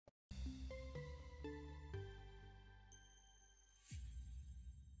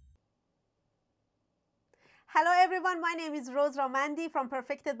Hello everyone, my name is Rose Ramandi from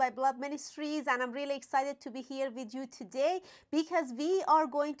Perfected by Blood Ministries, and I'm really excited to be here with you today because we are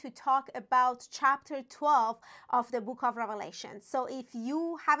going to talk about chapter 12 of the book of Revelation. So if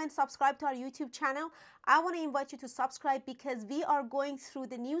you haven't subscribed to our YouTube channel, I want to invite you to subscribe because we are going through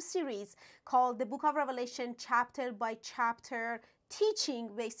the new series called the book of Revelation chapter by chapter, teaching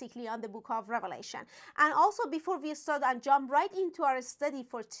basically on the book of Revelation. And also, before we start and jump right into our study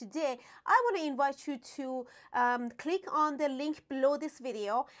for today, I want to invite you to click on the link below this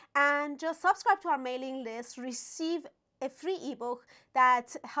video and just subscribe to our mailing list, receive a free ebook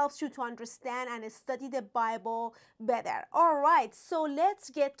that helps you to understand and study the Bible better. All right, so let's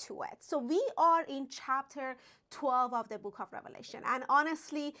get to it. So we are in chapter 12 of the book of Revelation, and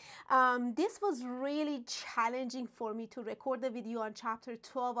honestly, this was really challenging for me to record the video on chapter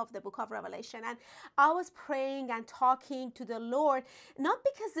 12 of the book of Revelation. And I was praying and talking to the Lord, not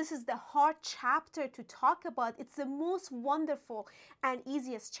because this is the hard chapter to talk about, it's the most wonderful and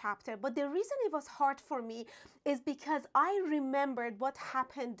easiest chapter, but the reason it was hard for me is because I remembered what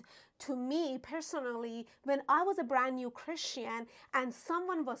happened to me personally when I was a brand new Christian and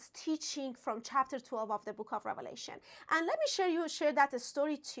someone was teaching from chapter 12 of the book of Revelation. And let me share that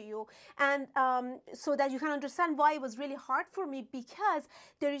story to you, and so that you can understand why it was really hard for me, because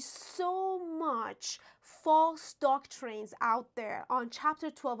there is so much false doctrines out there on chapter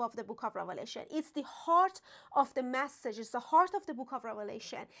 12 of the book of Revelation. It's the heart of the message, it's the heart of the book of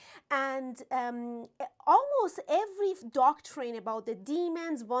Revelation. And almost every doctrine about the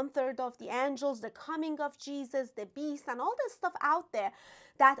demons, 1/3 of the angels, the coming of Jesus, the beast, and all this stuff out there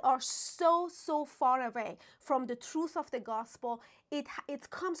that are so far away from the truth of the gospel, it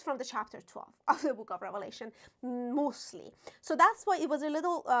comes from the chapter 12 of the book of Revelation mostly. So that's why it was a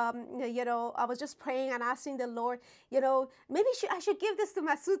little, I was just praying and asking the Lord, maybe I should give this to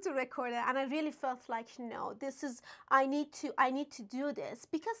Masood to record it. And I really felt like, no, I need to do this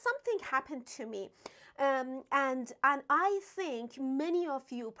because something happened to me. And I think many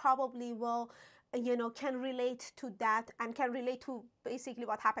of you probably will, can relate to that and can relate to basically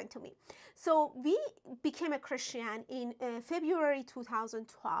what happened to me. So we became a Christian in February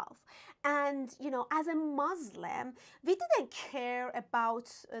 2012. And, as a Muslim, we didn't care about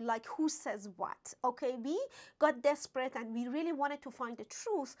like who says what, okay? We got desperate and we really wanted to find the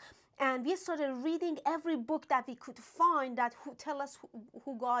truth. And we started reading every book that we could find that tell us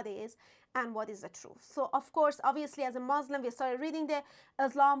who God is and what is the truth. So of course, obviously, as a Muslim, we started reading the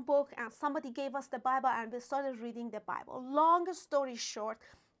Islam book, and somebody gave us the Bible and we started reading the Bible. Long story short,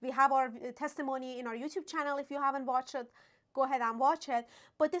 we have our testimony in our YouTube channel. If you haven't watched it, go ahead and watch it.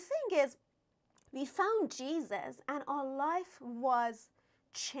 But the thing is, we found Jesus and our life was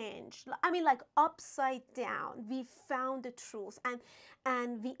changed. I mean, like upside down. We found the truth,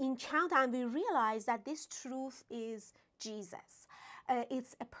 and we encountered and we realized that this truth is Jesus.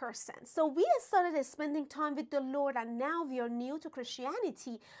 It's a person. So we started spending time with the Lord, and now we are new to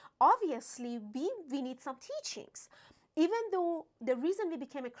Christianity. Obviously, we need some teachings. Even though the reason we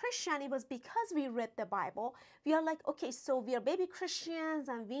became a Christian, it was because we read the Bible. We are like, okay, so we are baby Christians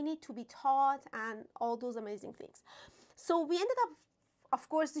and we need to be taught and all those amazing things. So we ended up, of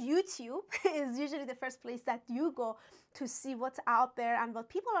course, YouTube is usually the first place that you go to see what's out there and what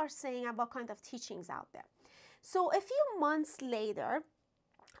people are saying and what kind of teachings out there. So a few months later,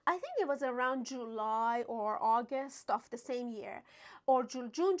 I think it was around July or August of the same year, or June,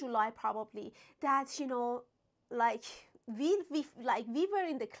 July probably, that, like we were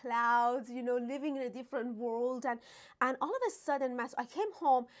in the clouds, living in a different world, and all of a sudden, I came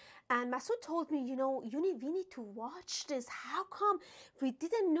home, and Masood told me, we need to watch this. How come we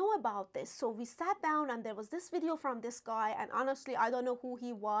didn't know about this? So we sat down, and there was this video from this guy, and honestly, I don't know who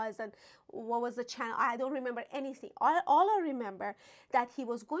he was and what was the channel. I don't remember anything. All I remember that he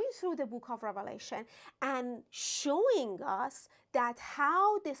was going through the book of Revelation and showing us that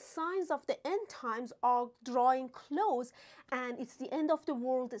how the signs of the end times are drawing close, and it's the end of the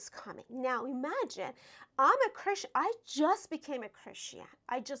world is coming. Now imagine, I'm a Christian. I just became a Christian.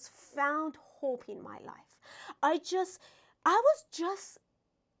 I just found hope in my life. I was just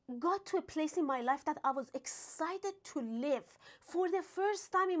got to a place in my life that I was excited to live. For the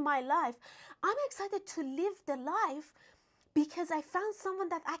first time in my life, I'm excited to live the life because I found someone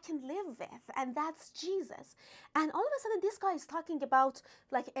that I can live with, and that's Jesus. And all of a sudden, this guy is talking about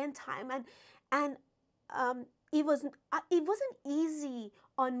like end time, and it wasn't easy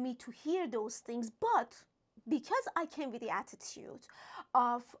on me to hear those things, but because I came with the attitude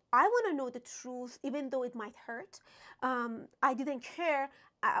of I want to know the truth, even though it might hurt, I didn't care.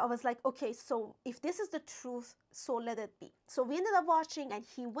 I was like, okay, so if this is the truth, so let it be. So we ended up watching, and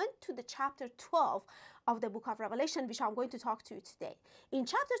he went to the chapter 12 of the book of Revelation, which I'm going to talk to you today. In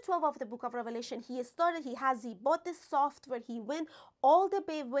chapter 12 of the book of Revelation, he bought this software, he went all the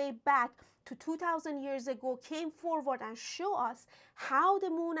way back to 2,000 years ago, came forward and show us how the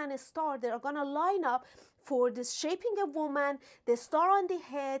moon and a star, they are going to line up for the shaping a woman, the star on the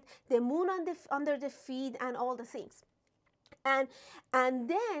head, the moon under the feet, and all the things. And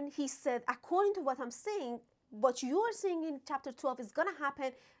then he said, according to what I'm saying, what you are seeing in chapter 12 is going to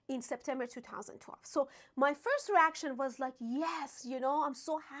happen in September 2012. So my first reaction was like, yes, you know, I'm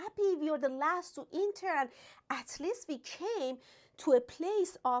so happy we are the last to enter, and at least we came to a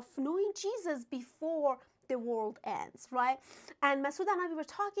place of knowing Jesus before the world ends, right? And Masood and I, we were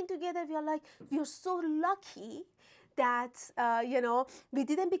talking together, we are like, we are so lucky that you know, we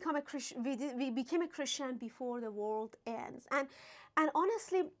didn't become a Christian, we became a Christian before the world ends. And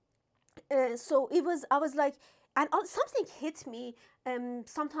honestly, so it was, I was like, and something hit me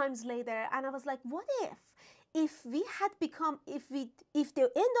sometimes later, and I was like, what if we had become, if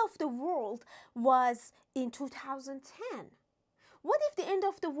the end of the world was in 2010? What if the end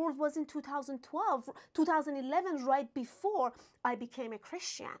of the world was in 2012, 2011, right before I became a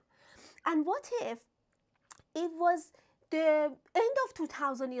Christian? And what if it was the end of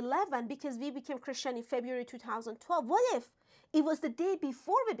 2011, because we became Christian in February 2012? What if it was the day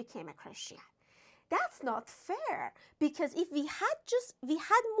before we became a Christian? That's not fair, because if we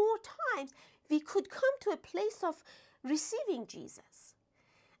had more times, we could come to a place of receiving Jesus.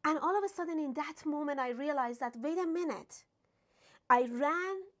 And all of a sudden in that moment, I realized that, wait a minute, I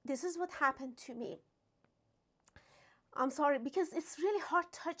ran, this is what happened to me. I'm sorry, because it's really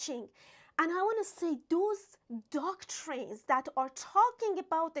heart-touching. And I want to say, those doctrines that are talking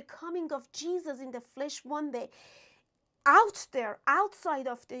about the coming of Jesus in the flesh one day, out there, outside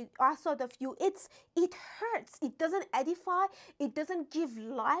of you, it hurts. It doesn't edify. It doesn't give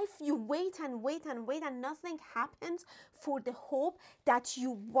life. You wait and wait and wait, and nothing happens for the hope that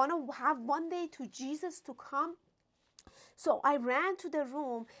you want to have one day to Jesus to come. So I ran to the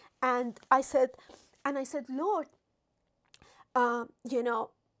room and I said, Lord, you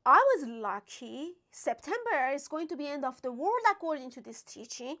know, I was lucky. September is going to be end of the world according to this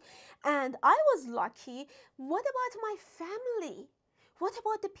teaching, and I was lucky. What about my family? What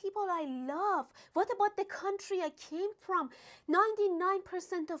about the people I love? What about the country I came from?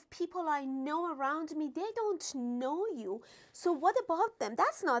 99% of people I know around me, they don't know you. So what about them?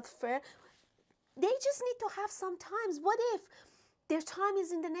 That's not fair. They just need to have some times. What if their time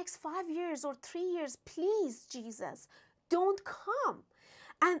is in the next 5 years or 3 years? Please, Jesus, don't come.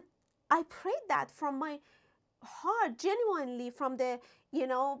 And I prayed that from my heart, genuinely, from the, you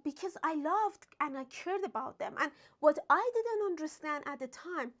know, because I loved and I cared about them. And what I didn't understand at the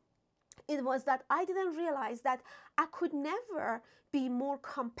time, it was that I didn't realize that I could never be more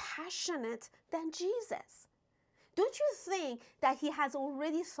compassionate than Jesus. Don't you think that he has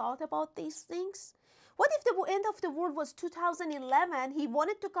already thought about these things? What if the end of the world was 2011? He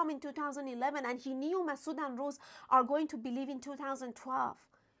wanted to come in 2011, and he knew Masood and Rose are going to believe in 2012.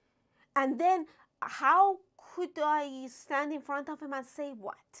 And then how could I stand in front of him and say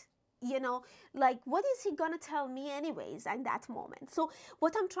what? You know, like, what is he going to tell me anyways in that moment? So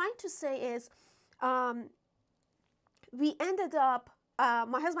what I'm trying to say is, we ended up,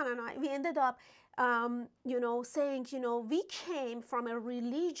 my husband and I, we ended up you know, saying, you know, we came from a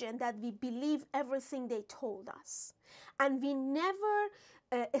religion that we believe everything they told us. And we never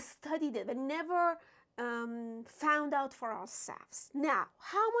studied it, we never found out for ourselves. Now,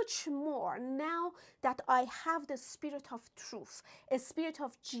 how much more now that I have the Spirit of truth, a Spirit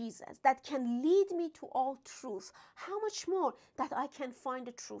of Jesus that can lead me to all truth, how much more that I can find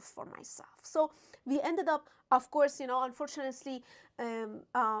the truth for myself. So we ended up, of course, you know, unfortunately,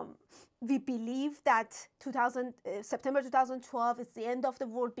 we believe that September 2012 is the end of the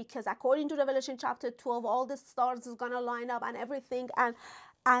world, because according to Revelation chapter 12, all the stars is going to line up and everything.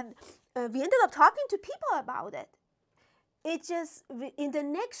 And we ended up talking to people about it. It just, in the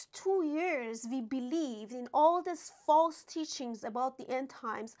next 2 years, we believed in all these false teachings about the end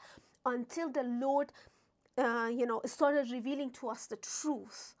times until the Lord, you know, started revealing to us the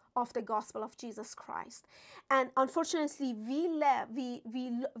truth of the gospel of Jesus Christ. And unfortunately, we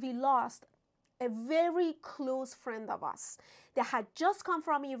lost a very close friend of us that had just come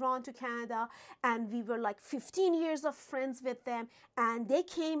from Iran to Canada, and we were like 15 years of friends with them, and they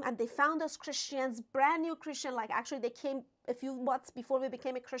came and they found us Christians, brand new Christian, like actually they came a few months before we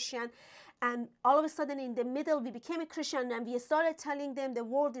became a Christian, and all of a sudden in the middle we became a Christian, and we started telling them the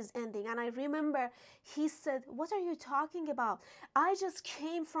world is ending. And I remember he said, what are you talking about? I just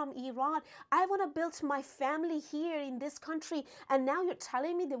came from Iran. I want to build my family here in this country, and now you're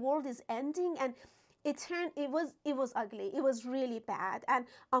telling me the world is ending? And it was ugly. It was really bad, and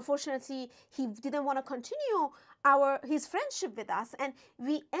unfortunately he didn't want to continue his friendship with us, and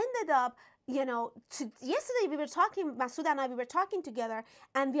we ended up, yesterday we were talking, Masood and I, we were talking together,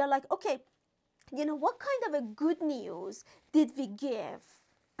 and we are like, okay, what kind of a good news did we give?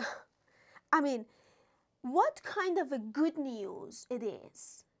 I mean, what kind of a good news it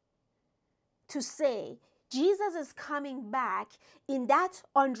is to say Jesus is coming back in that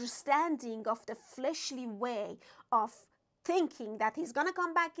understanding of the fleshly way of thinking that he's going to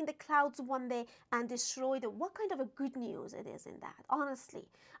come back in the clouds one day and destroy the, what kind of a good news it is in that? Honestly,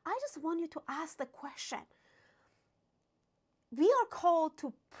 I just want you to ask the question. We are called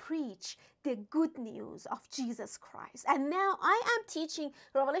to preach the good news of Jesus Christ. And now I am teaching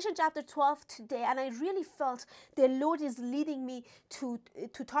Revelation chapter 12 today, and I really felt the Lord is leading me to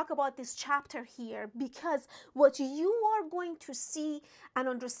talk about this chapter here, because what you are going to see and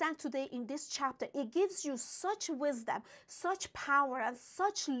understand today in this chapter, it gives you such wisdom, such power, and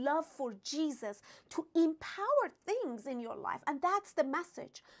such love for Jesus to empower things in your life. And that's the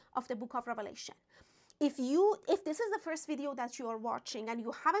message of the book of Revelation. If this is the first video that you are watching and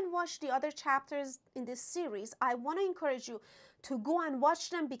you haven't watched the other chapters in this series, I want to encourage you to go and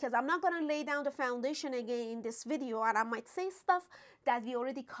watch them, because I'm not going to lay down the foundation again in this video, and I might say stuff that we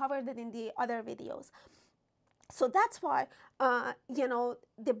already covered it in the other videos. So that's why,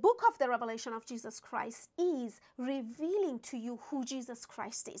 the book of the Revelation of Jesus Christ is revealing to you who Jesus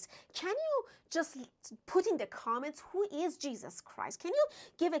Christ is. Can you just put in the comments, who is Jesus Christ? Can you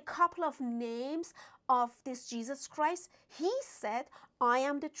give a couple of names of this Jesus Christ? He said, I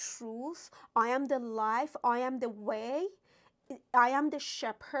am the truth, I am the life, I am the way, I am the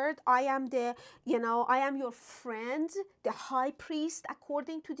shepherd, I am I am your friend, the high priest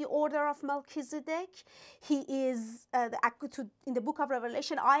according to the order of Melchizedek. He is, in the book of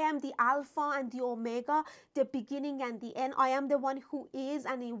Revelation, I am the Alpha and the Omega, the beginning and the end. I am the one who is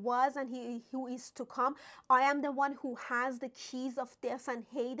and he was and he who is to come. I am the one who has the keys of death and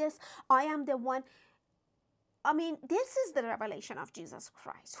Hades. I am the one. I mean, this is the revelation of Jesus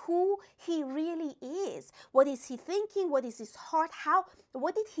Christ, who he really is. What is he thinking? What is his heart?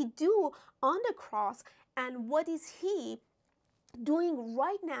 What did he do on the cross? And what is he doing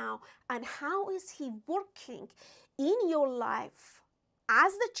right now? And how is he working in your life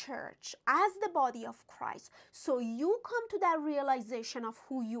as the church, as the body of Christ? So you come to that realization of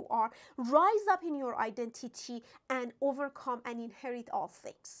who you are, rise up in your identity, and overcome and inherit all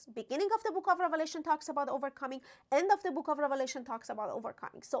things. Beginning of the book of Revelation talks about overcoming, end of the book of Revelation talks about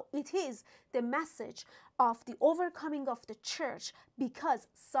overcoming. So it is the message of the overcoming of the church, because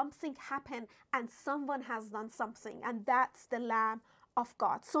something happened and someone has done something, and that's the Lamb of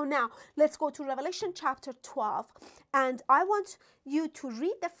God. So now let's go to Revelation chapter 12, and I want you to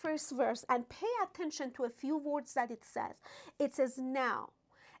read the first verse and pay attention to a few words that it says. It says, now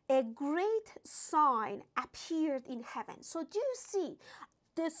a great sign appeared in heaven. So do you see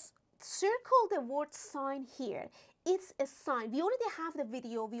this? Circle the word sign here. It's a sign. We already have the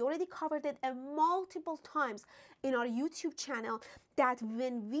video. We already covered it multiple times in our YouTube channel, that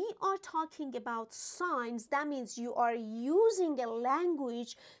when we are talking about signs, that means you are using a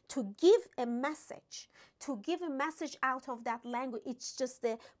language to give a message, out of that language. It's just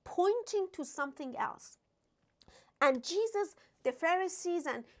the pointing to something else. And Jesus, the Pharisees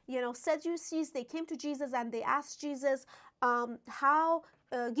and Sadducees, they came to Jesus and they asked Jesus,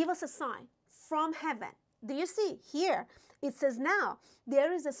 give us a sign from heaven. Do you see here? It says, now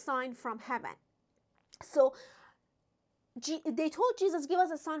there is a sign from heaven. So they told Jesus, give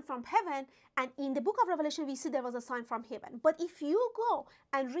us a sign from heaven. And in the book of Revelation, we see there was a sign from heaven. But if you go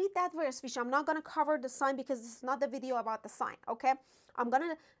and read that verse, which I'm not going to cover the sign because this is not the video about the sign, okay? I'm going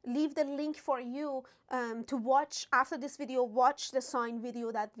to leave the link for you to watch after this video. Watch the sign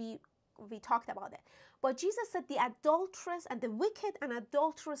video that we talked about it. But Jesus said the adulterous and the wicked and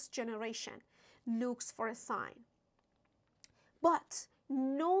adulterous generation looks for a sign. But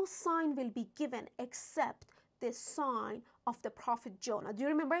no sign will be given except the sign of the prophet Jonah. Do you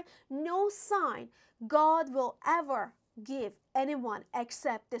remember? No sign God will ever give anyone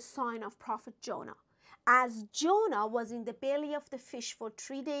except the sign of prophet Jonah. As Jonah was in the belly of the fish for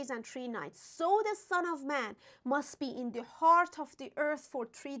 3 days and 3 nights, so the Son of Man must be in the heart of the earth for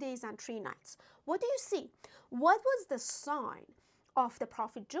 3 days and 3 nights. What do you see? What was the sign of the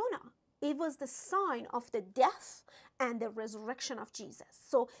prophet Jonah? It was the sign of the death and the resurrection of Jesus.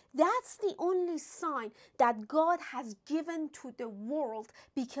 So that's the only sign that God has given to the world,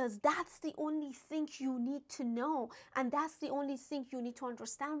 because that's the only thing you need to know, and that's the only thing you need to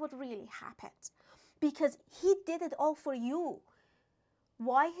understand what really happened. Because he did it all for you.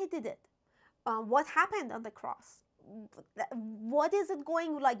 Why he did it? what happened on the cross? What is it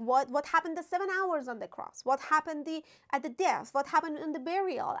going like? What happened the 7 hours on the cross? What happened at the death? What happened in the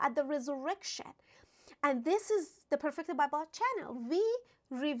burial, at the resurrection? And this is the Perfected by Blood channel. We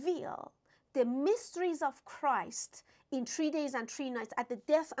reveal the mysteries of Christ in 3 days and 3 nights at the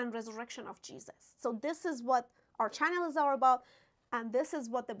death and resurrection of Jesus. So this is what our channel is all about, and this is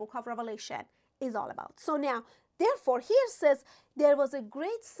what the book of Revelation is all about. So now, therefore, here says, there was a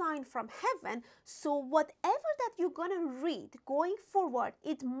great sign from heaven. So whatever that you're going to read going forward,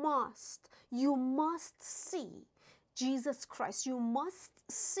 you must see Jesus Christ. You must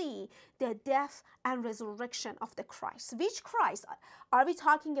see the death and resurrection of the Christ. Which Christ? Are we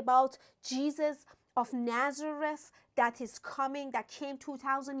talking about Jesus of Nazareth that is coming, that came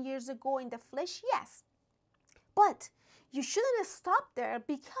 2,000 years ago in the flesh? Yes. But you shouldn't stop there,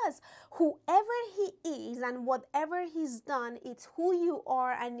 because whoever he is and whatever he's done, it's who you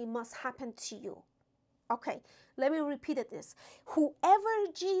are, and it must happen to you. Okay, let me repeat this. Whoever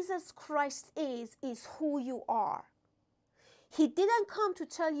Jesus Christ is who you are. He didn't come to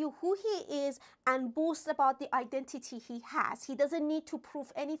tell you who he is and boast about the identity he has. He doesn't need to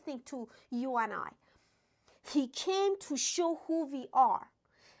prove anything to you and I. He came to show who we are,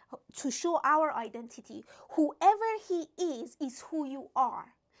 to show our identity. Whoever he is who you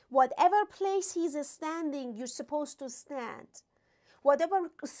are. Whatever place he's standing, you're supposed to stand. Whatever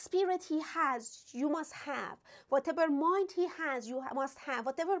spirit he has, you must have. Whatever mind he has, you must have.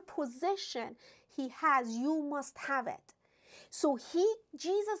 Whatever possession he has, you must have it. So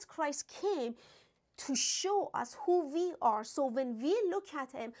Jesus Christ came to show us who we are. So when we look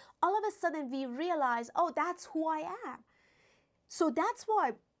at him, all of a sudden we realize, oh, that's who I am. So that's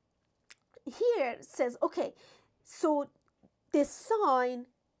why here it says, okay, so the sign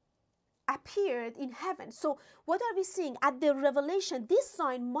appeared in heaven. So what are we seeing? At the revelation, this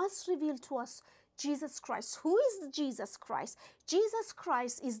sign must reveal to us Jesus Christ. Who is Jesus Christ? Jesus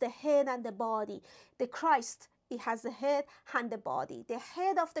Christ is the head and the body. The Christ, it has the head and the body. The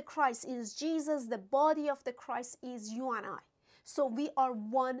head of the Christ is Jesus. The body of the Christ is you and I. So we are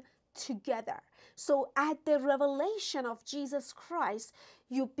one together. So at the revelation of Jesus Christ,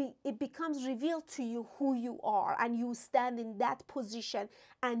 it becomes revealed to you who you are, and you stand in that position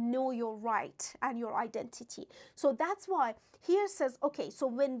and know your right and your identity. So that's why here says, okay, so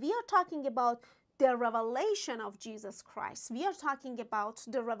when we are talking about the revelation of Jesus Christ, we are talking about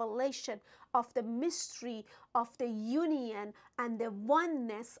the revelation of the mystery of the union and the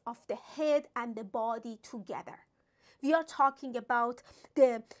oneness of the head and the body together. We are talking about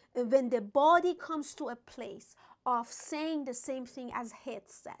when the body comes to a place of saying the same thing as head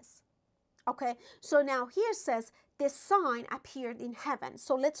says. Okay, so now here says, the sign appeared in heaven.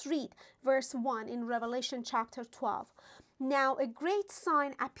 So let's read verse 1 in Revelation chapter 12. Now a great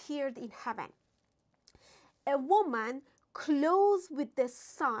sign appeared in heaven. A woman clothed with the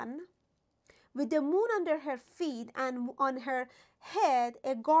sun, with the moon under her feet, and on her head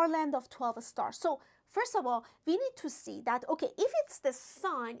a garland of 12 stars. So first of all, we need to see that, okay, if it's the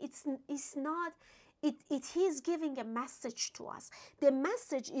sign, it is giving a message to us. The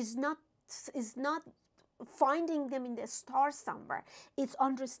message is not finding them in the stars somewhere. It's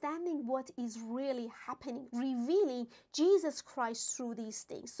understanding what is really happening, revealing Jesus Christ through these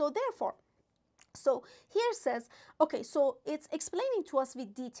things. So therefore, so here says, okay, so it's explaining to us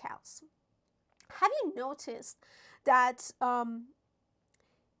with details. Have you noticed that,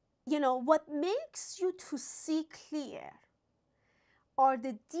 what makes you to see clear are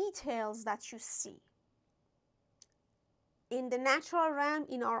the details that you see. In the natural realm,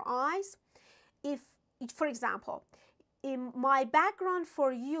 in our eyes, if, for example, in my background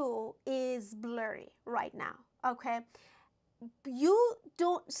for you is blurry right now, okay? You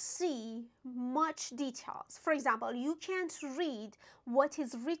don't see much details. For example, you can't read what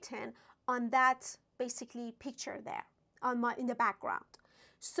is written on that basically picture there in the background.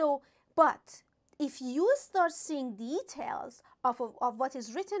 So, but if you start seeing details of what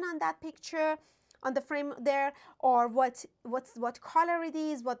is written on that picture, on the frame there, or what color it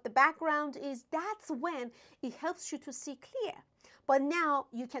is, what the background is, that's when it helps you to see clear. But now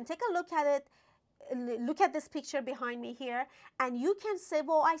you can take a look at it. Look at this picture behind me here, and you can say,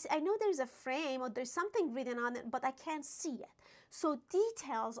 well, I know there's a frame or there's something written on it, but I can't see it. So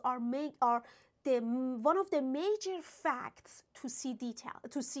details are one of the major facts to see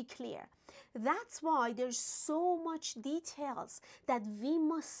clear. That's why there's so much details that we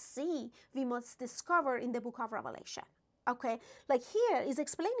must see, we must discover in the book of Revelation. Okay, like here is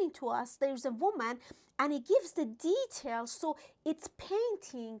explaining to us there's a woman, and it gives the details, so it's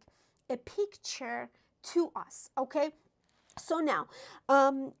painting a picture to us. Okay, So now,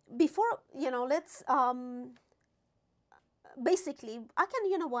 before, let's, basically, I can,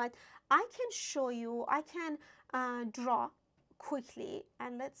 you know what, I can show you, I can draw quickly,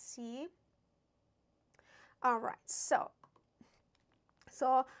 and let's see. All right, so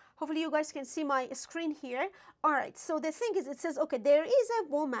hopefully you guys can see my screen here. All right, so the thing is, it says, okay, there is a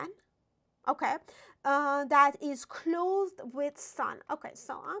woman, okay, that is clothed with sun. Okay,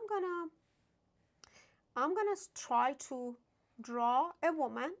 so I'm gonna try to draw a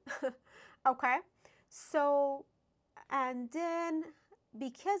woman. Okay, so, and then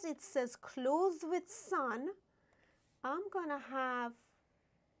because it says clothed with sun, I'm gonna have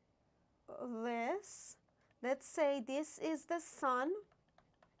this. Let's say this is the sun.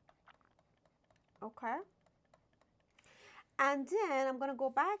 Okay, and then I'm gonna go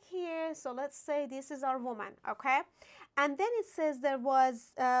back here. So let's say this is our woman. Okay, and then it says there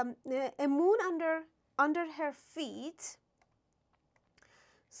was a moon under her feet.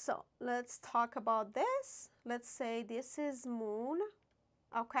 So let's talk about this. Let's say this is moon.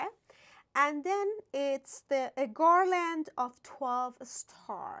 Okay, and then it's a garland of 12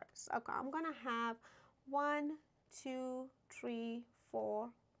 stars. Okay, I'm gonna have 1, 2, 3, 4,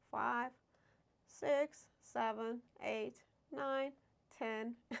 5, 6, 7, 8, 9,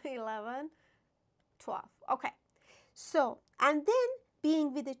 10, 11, 12. Okay, so, and then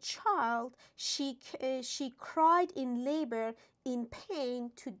being with a child, she cried in labor, in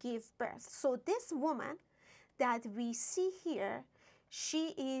pain to give birth. So this woman that we see here,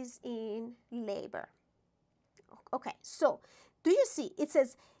 she is in labor. Okay, so do you see? It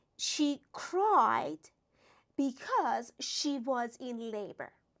says she cried because she was in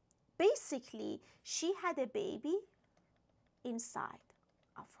labor. Basically, she had a baby inside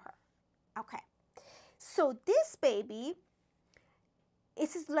of her. Okay, so this baby,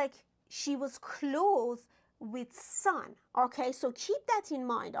 it is like she was clothed with sun. Okay, so keep that in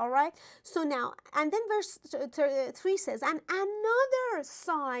mind. All right, so now, and then verse 3 says, and another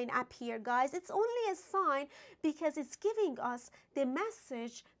sign appeared. Guys, it's only a sign because it's giving us the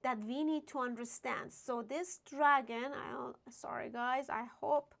message that we need to understand. So this dragon, sorry guys, I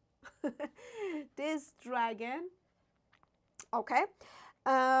hope this dragon, okay,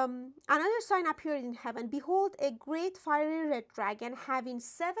 another sign appeared in heaven. Behold, a great fiery red dragon having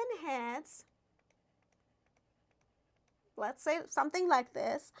 7 heads. Let's say something like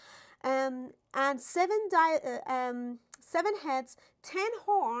this, and 7 heads, 10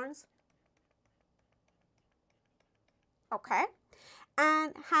 horns. Okay,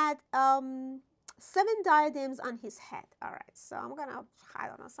 and had 7 diadems on his head. All right, so I'm gonna, I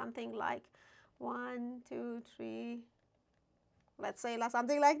don't know, something like 1, 2, 3. Let's say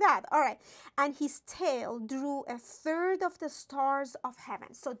something like that. All right, and his tail drew 1/3 of the stars of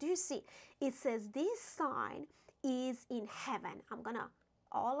heaven. So do you see? It says this sign is in heaven. I'm gonna,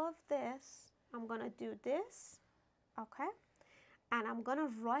 all of this, I'm gonna do this, okay, and I'm gonna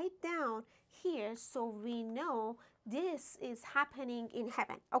write down here so we know this is happening in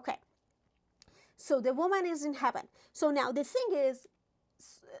heaven. Okay, so the woman is in heaven. So now the thing is,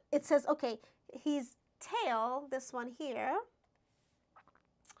 it says, okay, his tail, this one here,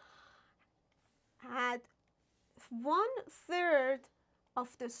 had 1/3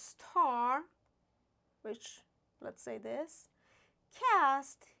 of the star, which, let's say this,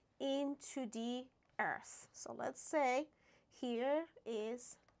 cast into the earth. So let's say here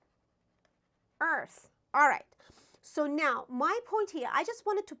is earth. All right, so now my point here, I just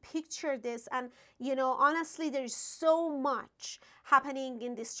wanted to picture this, and honestly, there is so much happening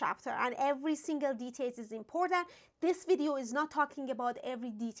in this chapter and every single detail is important. This video is not talking about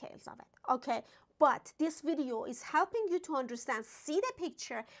every details of it, okay, but this video is helping you to understand, see the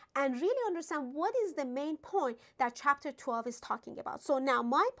picture, and really understand what is the main point that chapter 12 is talking about. So now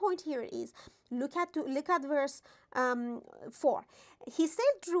my point here is, look at verse 4. He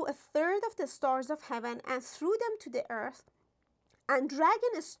said, drew 1/3 of the stars of heaven and threw them to the earth. And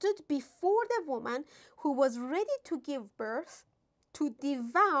dragon stood before the woman who was ready to give birth, to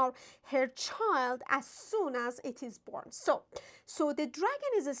devour her child as soon as it is born. So the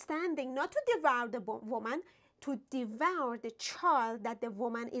dragon is standing not to devour the woman, to devour the child that the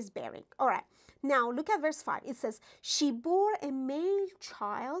woman is bearing. All right, now look at verse 5. It says, she bore a male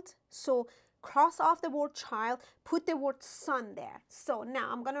child. So cross off the word child, put the word son there. So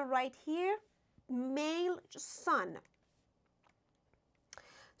now I'm gonna write here male son.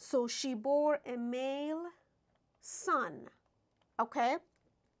 So she bore a male son, okay,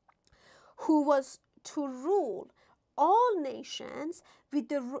 who was to rule all nations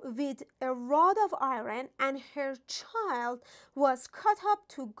with a rod of iron, and her child was caught up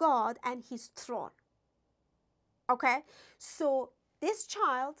to God and his throne. Okay, so this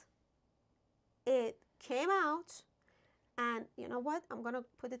child, it came out, and you know what? I'm gonna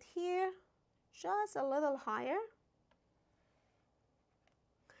put it here just a little higher,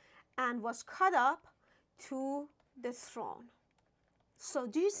 and was caught up to the throne. So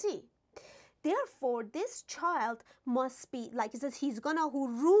do you see? Therefore, this child must be, like it says, he's gonna who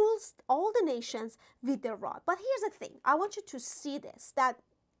rules all the nations with the rod. But here's the thing. I want you to see this, that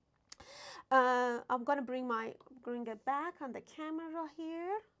I'm gonna bring it back on the camera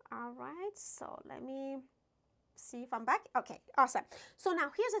here. All right, so let me see if I'm back. Okay, awesome. So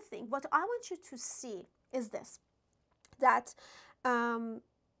now here's the thing. What I want you to see is this, that the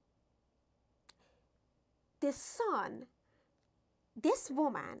son, this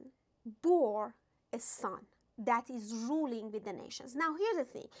woman bore a son that is ruling with the nations. Now here's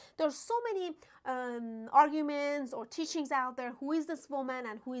the thing. There's so many arguments or teachings out there. Who is this woman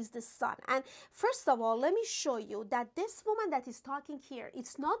and who is this son? And first of all, let me show you that this woman that is talking here,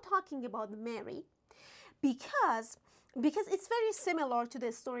 it's not talking about Mary, because it's very similar to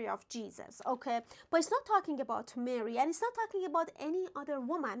the story of Jesus, okay? But it's not talking about Mary, and it's not talking about any other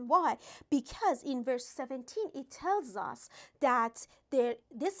woman. Why? Because in verse 17, it tells us that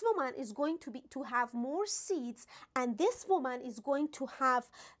this woman is going to have more seeds, and this woman is going to have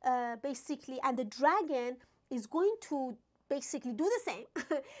basically, and the dragon is going to basically do the same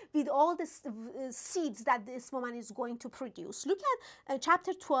with all the seeds that this woman is going to produce. Look at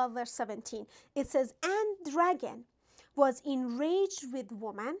chapter 12, verse 17. It says, and dragon was enraged with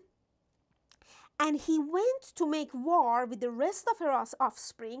woman, and he went to make war with the rest of her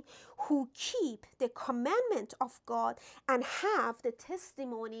offspring who keep the commandment of God and have the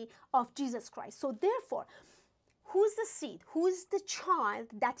testimony of Jesus Christ. So therefore, who's the seed? Who's the child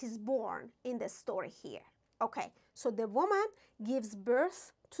that is born in the story here? Okay, so the woman gives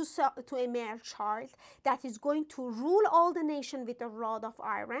birth to a male child that is going to rule all the nation with a rod of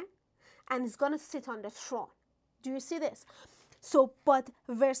iron, and is going to sit on the throne. Do you see this? So, but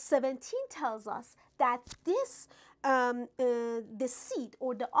verse 17 tells us that this, the seed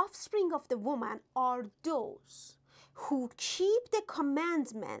or the offspring of the woman are those who keep the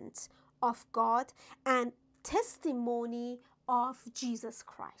commandment of God and testimony of Jesus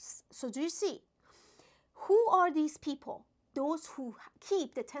Christ. So do you see? Who are these people? Those who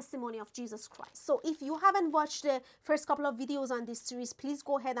keep the testimony of Jesus Christ. So if you haven't watched the first couple of videos on this series, please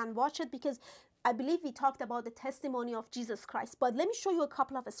go ahead and watch it, because I believe we talked about the testimony of Jesus Christ. But let me show you a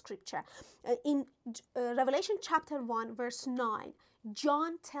couple of scripture. In Revelation chapter 1, verse 9,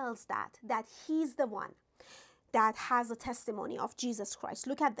 John tells that he's the one that has a testimony of Jesus Christ.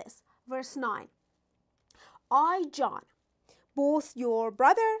 Look at this, verse 9. I, John, both your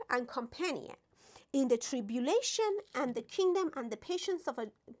brother and companion, in the tribulation and the kingdom and the patience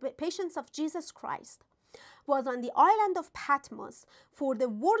of Jesus Christ, was on the island of Patmos for the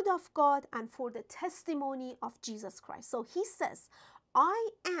word of God and for the testimony of Jesus Christ. So he says, I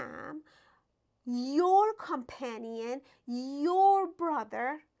am your companion, your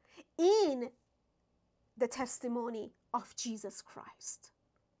brother in the testimony of Jesus Christ.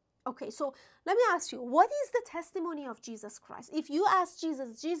 Okay, so let me ask you, what is the testimony of Jesus Christ? If you ask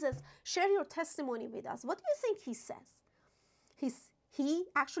Jesus, Jesus, share your testimony with us, what do you think he says? He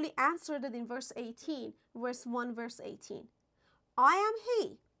actually answered it in verse 18, verse 1, verse 18. I am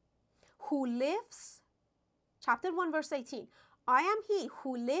he who lives, chapter 1, verse 18. I am he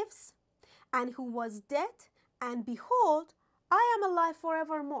who lives and who was dead, and behold, I am alive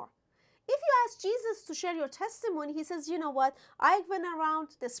forevermore. If you ask Jesus to share your testimony, he says, you know what, I went around,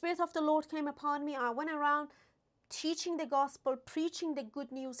 the Spirit of the Lord came upon me, I went around teaching the gospel, preaching the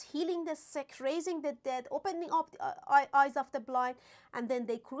good news, healing the sick, raising the dead, opening up the eyes of the blind, and then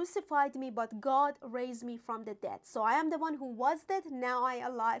they crucified me, but God raised me from the dead. So I am the one who was dead, now I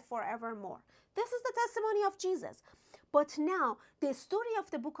am alive forevermore. This is the testimony of Jesus. But now, the story of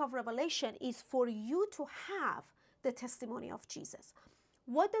the book of Revelation is for you to have the testimony of Jesus.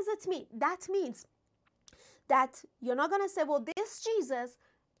 What does it mean? That means that you're not going to say, well, this Jesus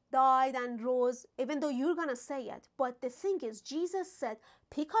died and rose, even though you're going to say it. But the thing is, Jesus said,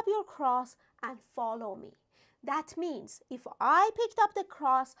 pick up your cross and follow me. That means if I picked up the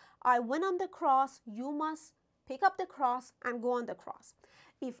cross, I went on the cross, you must pick up the cross and go on the cross.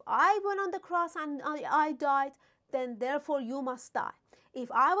 If I went on the cross and I died, then therefore you must die.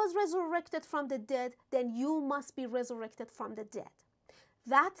 If I was resurrected from the dead, then you must be resurrected from the dead.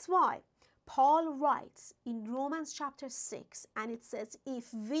 That's why Paul writes in Romans chapter 6, and it says,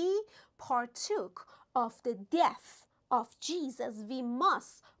 if we partook of the death of Jesus, we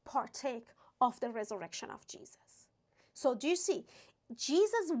must partake of the resurrection of Jesus. So do you see?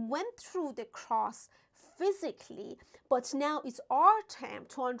 Jesus went through the cross physically, but now it's our time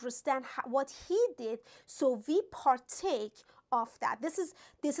to understand what he did, so we partake of that. This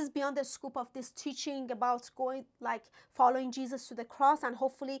is beyond the scope of this teaching about going, like, following Jesus to the cross, and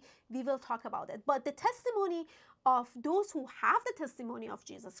hopefully we will talk about it. But the testimony of those who have the testimony of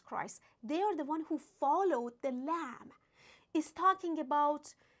Jesus Christ, they are the one who followed the Lamb. It's talking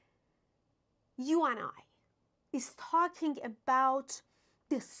about you and I. It's talking about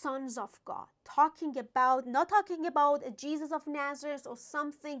the sons of God, not talking about a Jesus of Nazareth or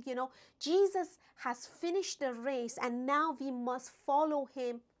something, Jesus has finished the race, and now we must follow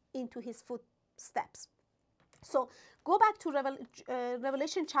him into his footsteps. So go back to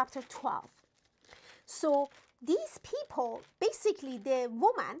Revelation chapter 12. So these people, basically the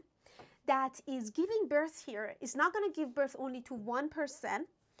woman that is giving birth here is not going to give birth only to one person.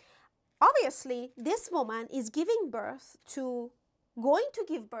 Obviously, this woman is going to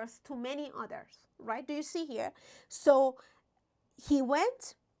give birth to many others, right? Do you see here? So he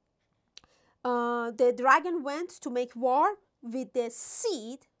went, the dragon went to make war with the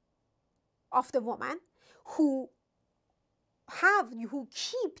seed of the woman who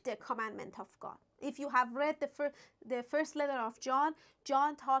keep the commandment of God. If you have read the first letter of John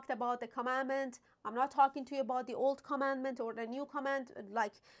talked about the commandment. I'm not talking to you about the old commandment or the new command,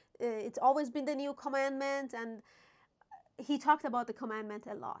 like it's always been the new commandment, and he talked about the commandment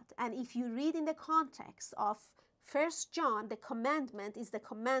a lot. And if you read in the context of 1 John, the commandment is the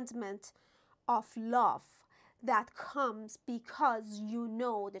commandment of love that comes because you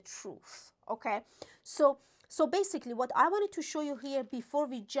know the truth, okay? So basically what I wanted to show you here before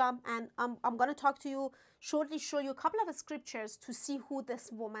we jump, and I'm going to talk to you shortly, show you a couple of scriptures to see who this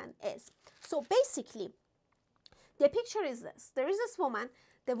woman is. So basically, the picture is this. There is this woman.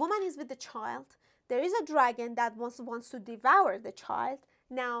 The woman is with the child. There is a dragon that wants to devour the child.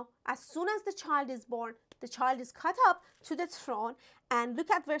 Now, as soon as the child is born, the child is cut up to the throne. And look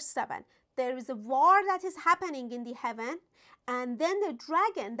at verse 7. There is a war that is happening in the heaven. And then the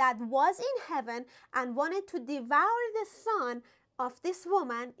dragon that was in heaven and wanted to devour the son of this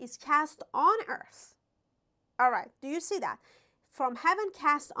woman is cast on earth. All right, do you see that? From heaven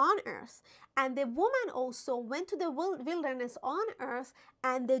cast on earth. And the woman also went to the wilderness on earth,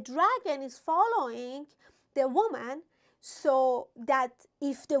 and the dragon is following the woman, so that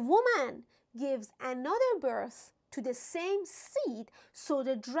if the woman gives another birth to the same seed, so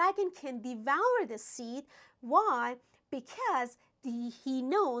the dragon can devour the seed. Why? Because he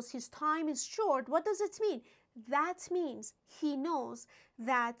knows his time is short. What does it mean? That means he knows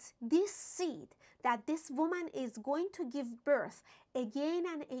that this seed, that this woman is going to give birth again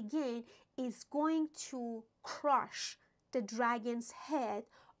and again, is going to crush the dragon's head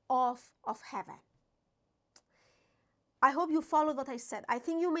off of heaven. I hope you followed what I said. I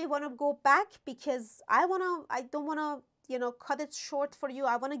think you may want to go back, because I don't want to, cut it short for you.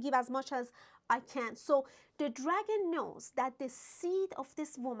 I want to give as much as I can. So the dragon knows that the seed of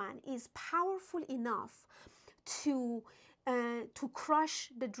this woman is powerful enough to crush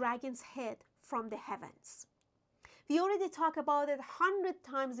the dragon's head from the heavens. We already talked about it 100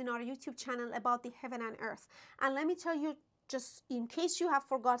 times in our YouTube channel about the heaven and earth. And let me tell you, just in case you have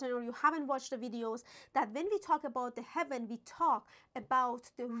forgotten or you haven't watched the videos, that when we talk about the heaven, we talk about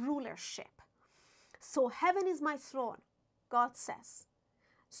the rulership. So heaven is my throne, God says.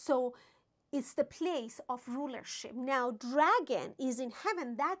 So it's the place of rulership. Now, dragon is in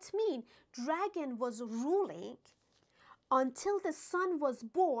heaven. That means dragon was ruling until the son was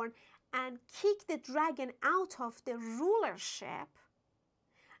born and kicked the dragon out of the rulership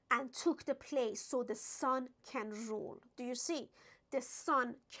and took the place so the son can rule. Do you see? The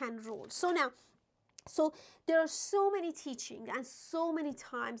son can rule. So now, there are so many teaching and so many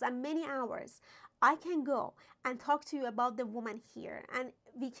times and many hours I can go and talk to you about the woman here, and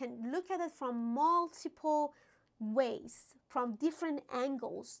we can look at it from multiple ways, from different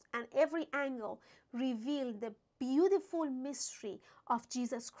angles, and every angle reveal the beautiful mystery of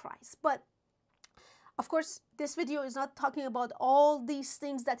Jesus Christ. But of course, this video is not talking about all these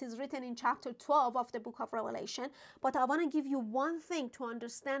things that is written in chapter 12 of the book of Revelation, but I want to give you one thing to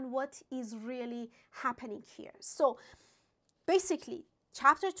understand what is really happening here. So basically,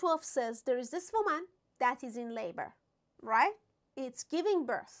 chapter 12 says there is this woman that is in labor, right? It's giving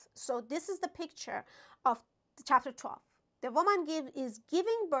birth. So this is the picture of chapter 12. The woman is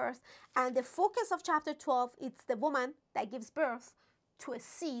giving birth, and the focus of chapter 12, it's the woman that gives birth to a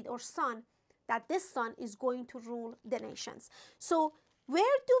seed or son, that this son is going to rule the nations. So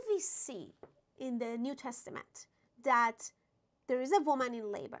where do we see in the New Testament that there is a woman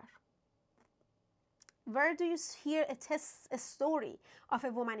in labor? Where do you hear a story of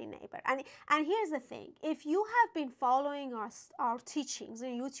a woman in labor? And here's the thing. If you have been following our teachings on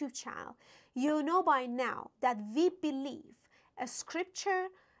YouTube channel, you know by now that we believe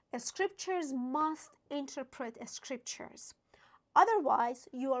scriptures must interpret scriptures. Otherwise,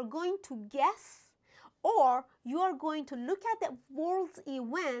 you are going to guess, or you are going to look at the world's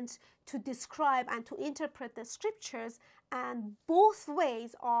event to describe and to interpret the scriptures, and both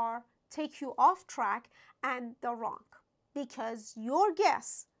ways are take you off track and they're wrong, because your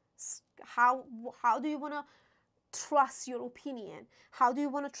guess, how do you want to trust your opinion? How do you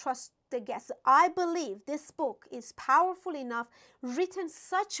want to trust the guess? I believe this book is powerful enough, written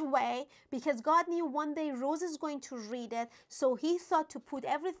such a way, because God knew one day Rose is going to read it, so he thought to put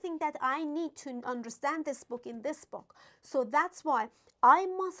everything that I need to understand this book in this book. So that's why I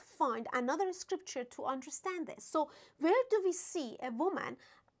must find another scripture to understand this. So where do we see a woman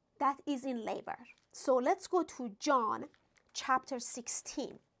that is in labor? So let's go to John chapter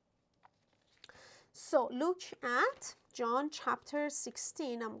 16. So look at John chapter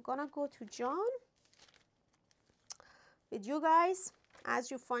 16. I'm gonna go to John with you guys as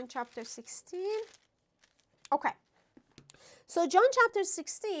you find chapter 16. Okay. So John chapter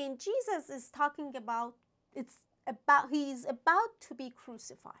 16, Jesus is talking about, he's about to be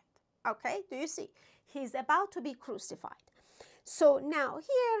crucified. Okay, do you see? He's about to be crucified. So now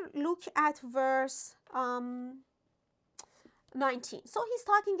here, look at verse 19. So he's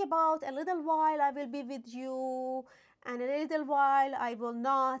talking about a little while I will be with you, and a little while I will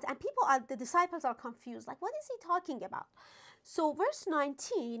not. And the disciples are confused, like, what is he talking about? So verse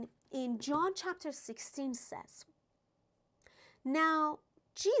 19 in John chapter 16 says, now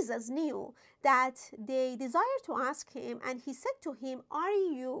Jesus knew that they desired to ask him, and he said to him, are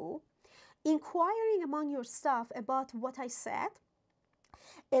you inquiring among yourself about what I said?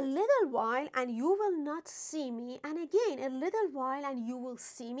 A little while and you will not see me, and again a little while and you will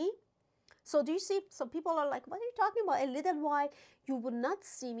see me. So do you see? So people are like, what are you talking about? A little while you will not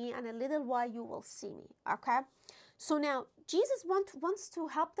see me, and a little while you will see me. Okay, so now Jesus wants to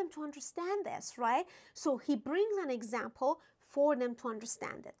help them to understand this, right? So he brings an example for them to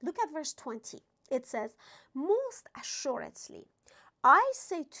understand it. Look at verse 20. It says, most assuredly I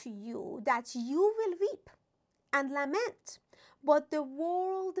say to you that you will weep and lament, but the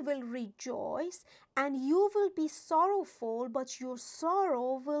world will rejoice, and you will be sorrowful, but your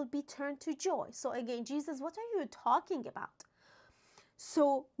sorrow will be turned to joy. So again, Jesus, what are you talking about?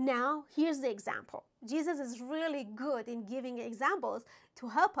 So now here's the example. Jesus is really good in giving examples to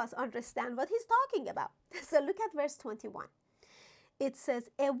help us understand what he's talking about. So look at verse 21. It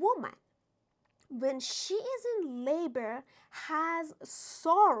says, a woman, when she is in labor, has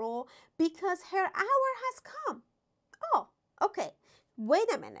sorrow because her hour has come. Oh, okay.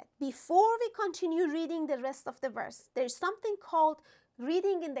 Wait a minute. Before we continue reading the rest of the verse, there's something called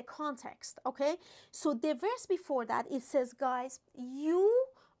reading in the context, okay? So the verse before that, it says, guys, you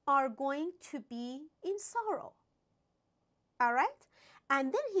are going to be in sorrow. All right?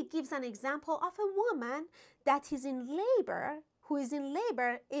 And then he gives an example of a woman that is in labor, who is in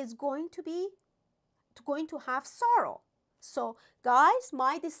labor, is going to have sorrow. So guys,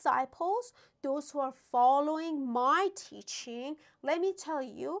 my disciples, those who are following my teaching, let me tell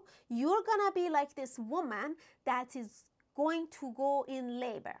you, you're gonna be like this woman that is going to go in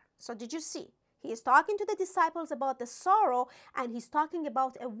labor. So did you see? He is talking to the disciples about the sorrow, and he's talking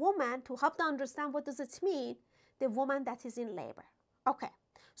about a woman to help them understand what does it mean, the woman that is in labor. Okay,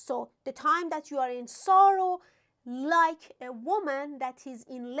 so the time that you are in sorrow, like a woman that is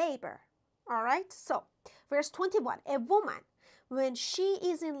in labor. All right, so verse 21, a woman, when she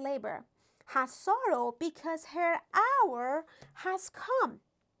is in labor, has sorrow because her hour has come.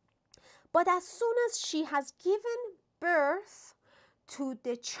 But as soon as she has given birth to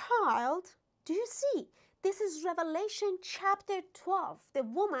the child, do you see? This is Revelation chapter 12, the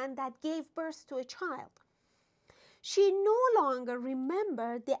woman that gave birth to a child. She no longer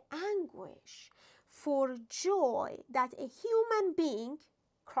remembered the anguish for joy that a human being,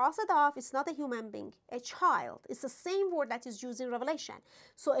 cross it off, it's not a human being, a child. It's the same word that is used in Revelation.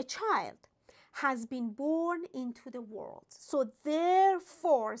 So a child has been born into the world. So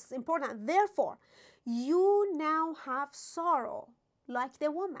therefore, it's important, therefore, you now have sorrow like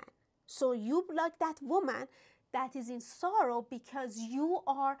the woman. So you like that woman that is in sorrow because you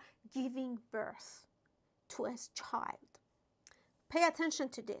are giving birth to a child. Pay attention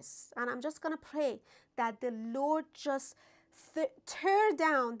to this. And I'm just going to pray that the Lord just tear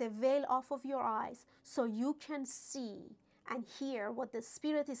down the veil off of your eyes so you can see and hear what the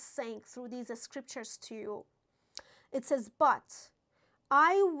Spirit is saying through these scriptures to you. It says, but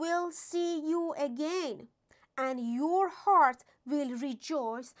I will see you again, and your heart will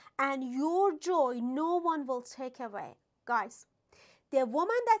rejoice, and your joy no one will take away. Guys, the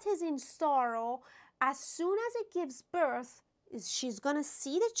woman that is in sorrow, as soon as it gives birth, she's going to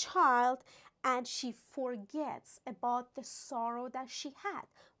see the child, and she forgets about the sorrow that she had.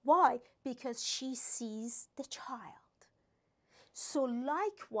 Why? Because she sees the child. So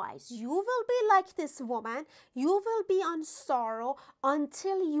likewise, you will be like this woman. You will be on sorrow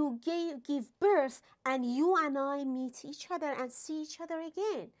until you give birth and you and I meet each other and see each other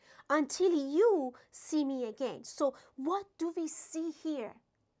again. Until you see me again. So what do we see here?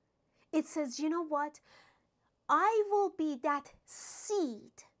 It says, you know what? I will be that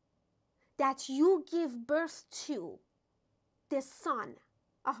seed that you give birth to, the son.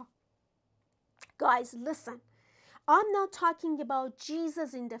 Oh. Guys, listen. I'm not talking about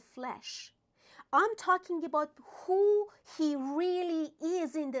Jesus in the flesh. I'm talking about who he really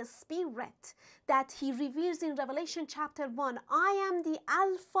is in the spirit, that he reveals in Revelation chapter 1. I am the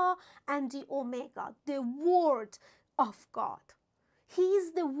Alpha and the Omega, the Word of God. He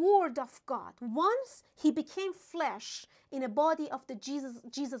is the Word of God. Once he became flesh in a body of the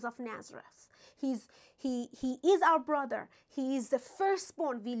Jesus of Nazareth. He is our brother. He is the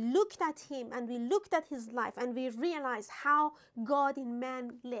firstborn. We looked at him and we looked at his life and we realized how God in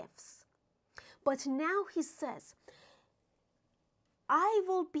man lives. But now he says, I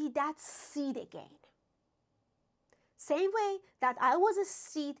will be that seed again. Same way that I was a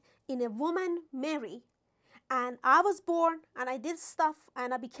seed in a woman, Mary, and I was born and I did stuff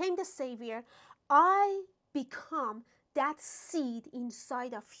and I became the Savior, I become that seed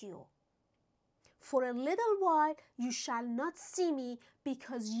inside of you. For a little while you shall not see me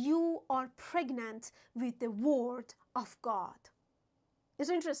because you are pregnant with the Word of God. It's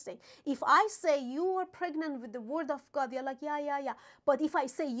interesting. If I say you are pregnant with the Word of God, you're like, yeah. But if I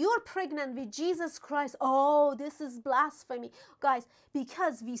say you're pregnant with Jesus Christ, oh, this is blasphemy. Guys,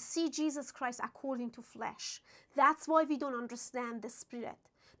 because we see Jesus Christ according to flesh. That's why we don't understand the Spirit.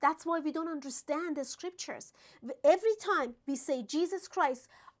 That's why we don't understand the scriptures. Every time we say Jesus Christ,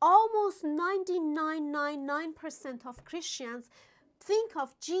 almost 99.99% of Christians think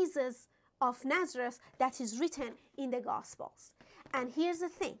of Jesus of Nazareth that is written in the Gospels. And here's the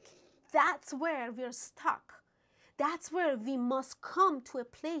thing, that's where we're stuck. That's where we must come to a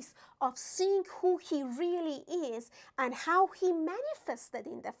place of seeing who he really is and how he manifested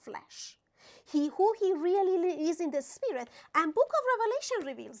in the flesh. Who he really is in the spirit. And book of Revelation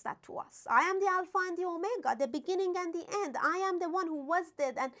reveals that to us. I am the Alpha and the Omega, the beginning and the end. I am the one who was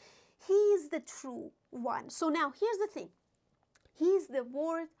dead and he is the true one. So now here's the thing. He is the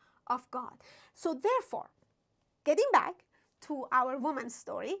Word of God. So therefore, getting back to our woman's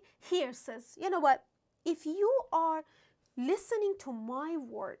story, here says, you know what? If you are listening to my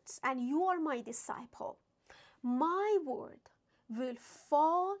words and you are my disciple, my word will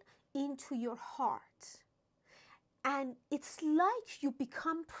fall into your heart. And it's like you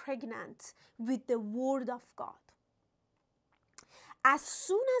become pregnant with the Word of God. As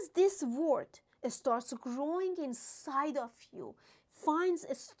soon as this word starts growing inside of you, finds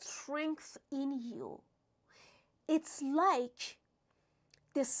a strength in you, it's like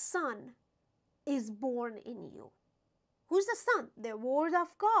the Son is born in you. Who's the Son? The Word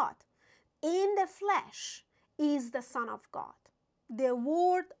of God. In the flesh is the Son of God. The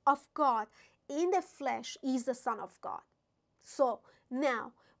Word of God in the flesh is the Son of God. So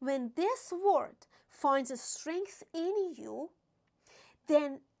now, when this word finds a strength in you,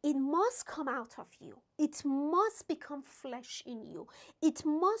 then it must come out of you. It must become flesh in you. It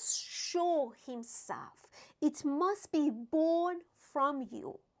must show himself. It must be born from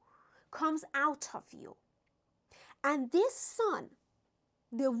you, comes out of you. And this Son,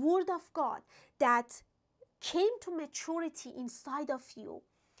 the Word of God that came to maturity inside of you,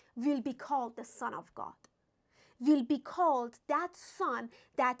 will be called the Son of God. Will be called that Son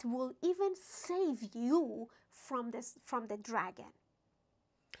that will even save you from the dragon.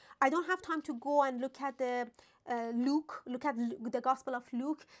 I don't have time to go and look at the Gospel of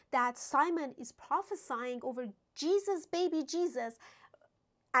Luke, that Simon is prophesying over Jesus, baby Jesus,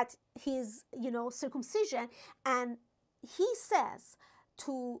 at his circumcision, and he says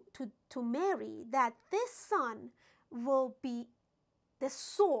to Mary that this Son will be the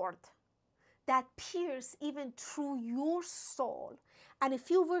sword that pierces even through your soul. And a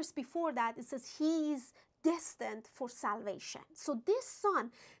few verses before that, it says he is destined for salvation. So this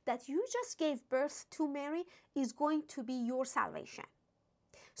Son that you just gave birth to, Mary, is going to be your salvation.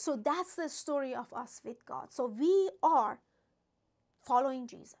 So that's the story of us with God. So we are following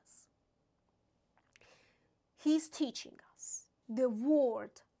Jesus. He's teaching us. the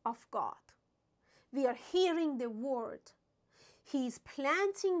word of God. We are hearing the word. He is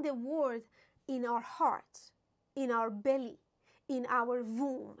planting the word in our heart, in our belly, in our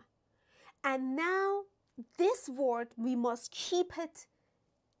womb. And now this word, we must keep it,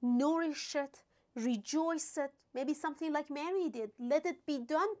 nourish it, rejoice it. Maybe something like Mary did. Let it be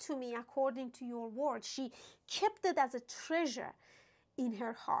done to me according to your word. She kept it as a treasure in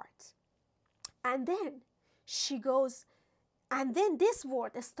her heart. And then she goes, and then this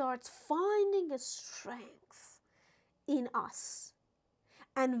word starts finding a strength in us.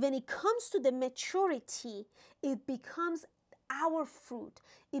 And when it comes to the maturity, it becomes our fruit.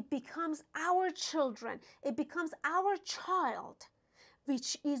 It becomes our children. It becomes our child,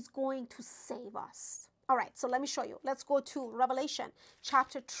 which is going to save us. All right, so let me show you. Let's go to Revelation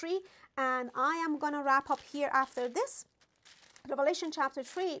chapter 3, and I am going to wrap up here after this. Revelation chapter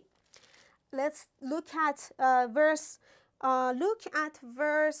 3, let's look at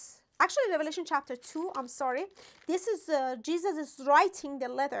actually Revelation chapter 2, I'm sorry. This is, Jesus is writing the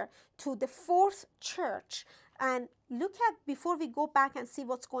letter to the fourth church. And look at, before we go back and see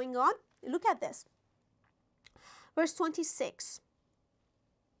what's going on, look at this. Verse 26.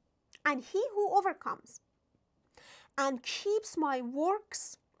 And he who overcomes and keeps my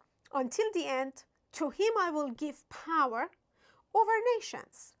works until the end, to him I will give power over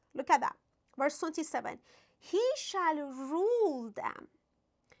nations. Look at that. Verse 27. He shall rule them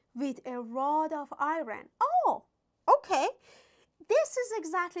with a rod of iron. Oh, okay. This is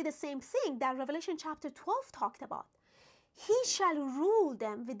exactly the same thing that Revelation chapter 12 talked about. He shall rule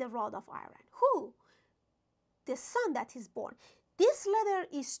them with the rod of iron. Who? The son that is born. This letter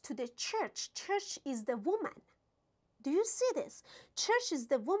is to the church. Church is the woman. Do you see this? Church is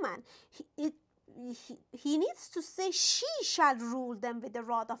the woman. He needs to say she shall rule them with the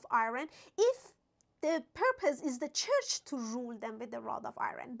rod of iron if the purpose is the church to rule them with the rod of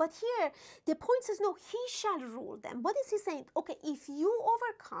iron. But here, the point is no, he shall rule them. What is he saying? Okay, if you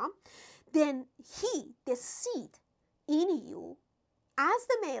overcome, then he, the seed in you, as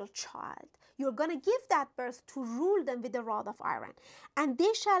the male child, you're going to give that birth to rule them with the rod of iron. And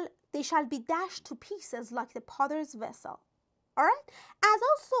they shall be dashed to pieces like the potter's vessel. All right? As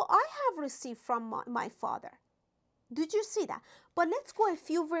also I have received from my Father. Did you see that? But let's go a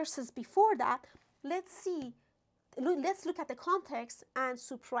few verses before that. Let's look at the context, and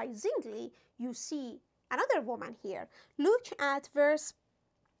surprisingly, you see another woman here. Look at verse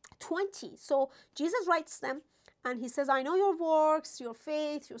 20. So Jesus writes them, and he says, I know your works, your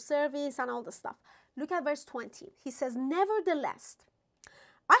faith, your service, and all the stuff. Look at verse 20. He says, nevertheless,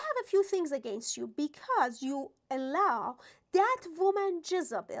 I have a few things against you, because you allow that woman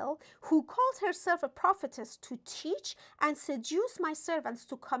Jezebel, who calls herself a prophetess, to teach and seduce my servants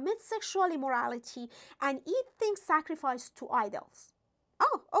to commit sexual immorality and eat things sacrificed to idols.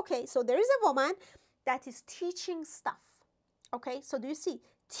 Oh, okay, so there is a woman that is teaching stuff. Okay, so do you see?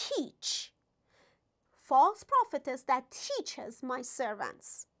 Teach. False prophetess that teaches my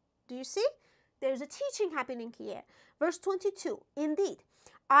servants. Do you see? There's a teaching happening here. Verse 22, indeed,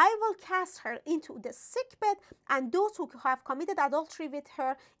 I will cast her into the sickbed, and those who have committed adultery with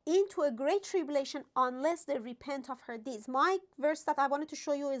her into a great tribulation, unless they repent of her deeds. My verse that I wanted to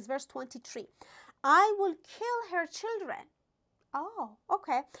show you is verse 23. I will kill her children. Oh,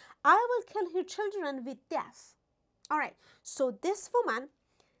 okay. I will kill her children with death. All right. So this woman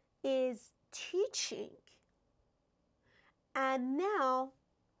is teaching, and now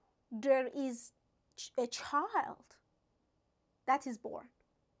there is a child that is born.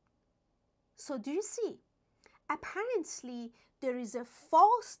 So do you see? Apparently, there is a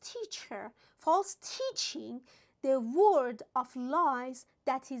false teacher, false teaching, the word of lies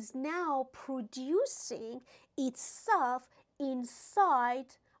that is now producing itself inside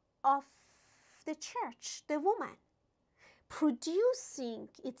of the church, the woman. Producing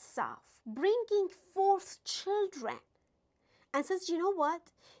itself, bringing forth children. And says, you know what?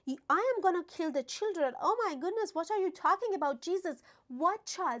 I am going to kill the children. Oh my goodness, what are you talking about, Jesus? What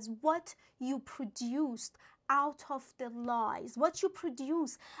child? What you produced out of the lies, what you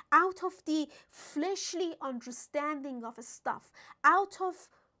produce out of the fleshly understanding of stuff, out of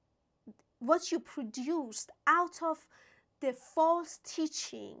what you produced out of the false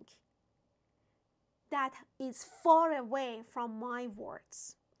teaching that is far away from my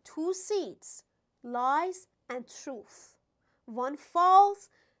words. Two seeds, lies and truth. One falls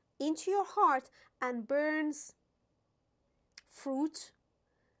into your heart and burns fruit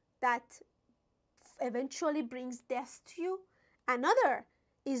that eventually brings death to you. Another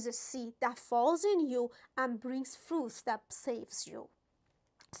is a seed that falls in you and brings fruit that saves you.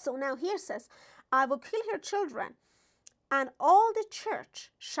 So now here says, I will kill her children. And all the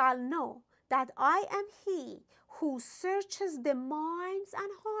church shall know that I am he who searches the minds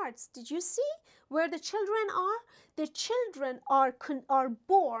and hearts. Did you see where the children are? The children are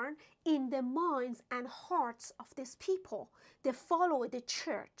born in the minds and hearts of these people. They follow the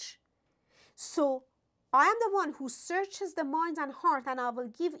church. So I am the one who searches the minds and heart, and I will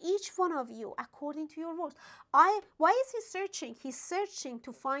give each one of you according to your works. Why is he searching? He's searching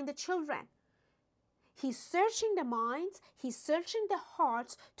to find the children. He's searching the minds, he's searching the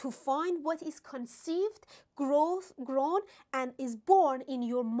hearts to find what is conceived, grown, and is born in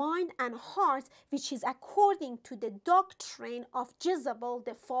your mind and heart, which is according to the doctrine of Jezebel,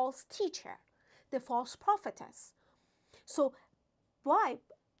 the false teacher, the false prophetess. So why?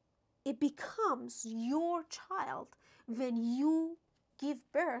 It becomes your child when you give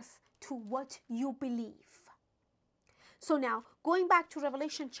birth to what you believe. So now, going back to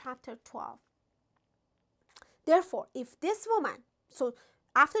Revelation chapter 12. Therefore, if this woman, so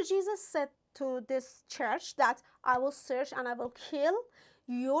after Jesus said to this church that I will search and I will kill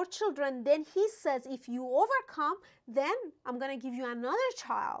your children, then he says, if you overcome, then I'm going to give you another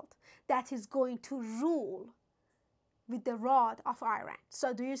child that is going to rule with the rod of iron.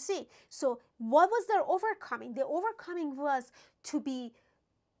 So do you see? So what was their overcoming? The overcoming was to be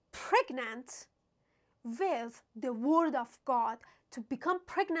pregnant with the word of God, to become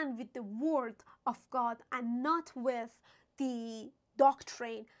pregnant with the word of God and not with the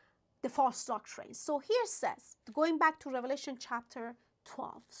doctrine, the false doctrine. So here says, going back to Revelation chapter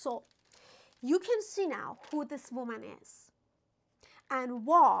 12. So you can see now who this woman is and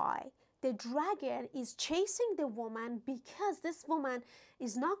why the dragon is chasing the woman, because this woman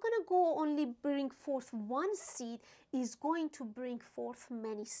is not going to go only bring forth one seed, is going to bring forth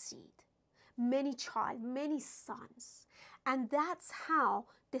many seed, many child, many sons. And that's how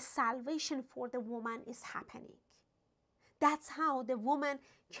the salvation for the woman is happening. That's how the woman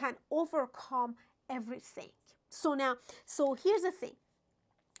can overcome everything. So here's the thing.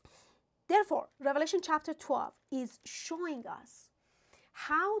 Therefore, Revelation chapter 12 is showing us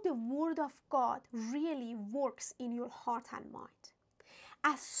how the word of God really works in your heart and mind.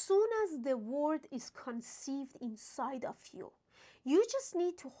 As soon as the word is conceived inside of you, you just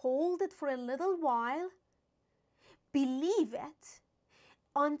need to hold it for a little while, believe it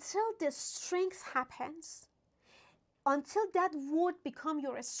until the strength happens, until that word becomes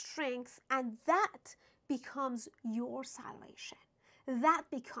your strength, and that becomes your salvation. That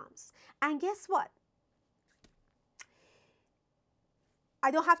becomes. And guess what? I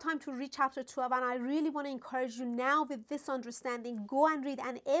don't have time to read chapter 12, and I really want to encourage you now with this understanding, go and read,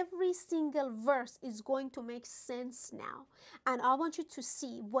 and every single verse is going to make sense now. And I want you to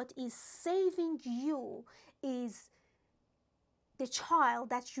see what is saving you is the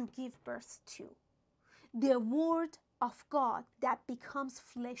child that you give birth to. The word of God that becomes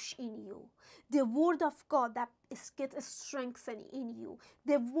flesh in you. The word of God that gets strengthened in you.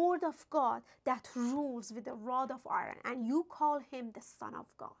 The word of God that rules with the rod of iron, and you call him the Son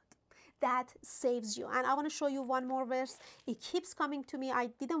of God. That saves you. And I want to show you one more verse. It keeps coming to me.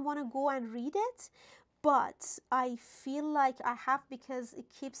 I didn't want to go and read it, but I feel like I have, because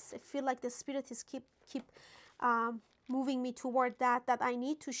I feel like the Spirit is keep moving me toward that I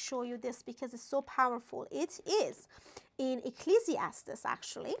need to show you this because it's so powerful. It is in Ecclesiastes,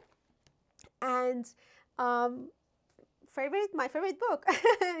 actually, and my favorite book.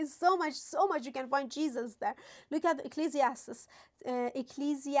 so much you can find Jesus there. Look at Ecclesiastes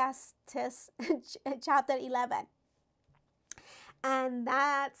chapter 11. And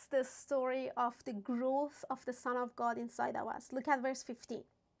that's the story of the growth of the Son of God inside of us. Look at verse 15.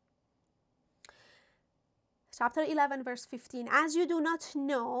 Chapter 11, verse 15. As you do not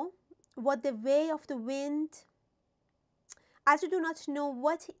know what the way of the wind, as you do not know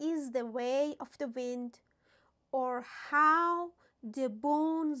what is the way of the wind, or how the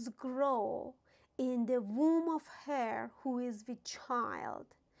bones grow in the womb of her who is with child,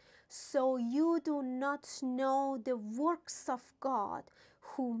 so you do not know the works of God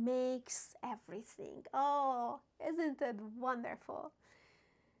who makes everything. Oh, isn't it wonderful?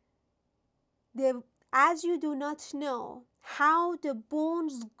 As you do not know how the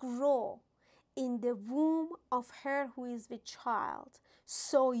bones grow in the womb of her who is with child,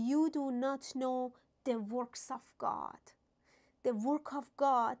 so you do not know the works of God. The work of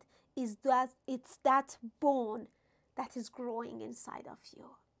God is that it's that bone that is growing inside of you.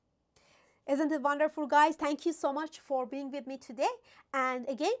 Isn't it wonderful, guys? Thank you so much for being with me today. And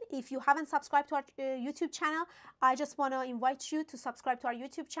again, if you haven't subscribed to our YouTube channel, I just want to invite you to subscribe to our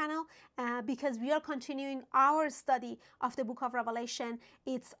YouTube channel because we are continuing our study of the book of Revelation.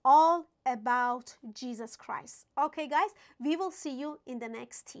 It's all about Jesus Christ. Okay, guys, we will see you in the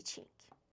next teaching.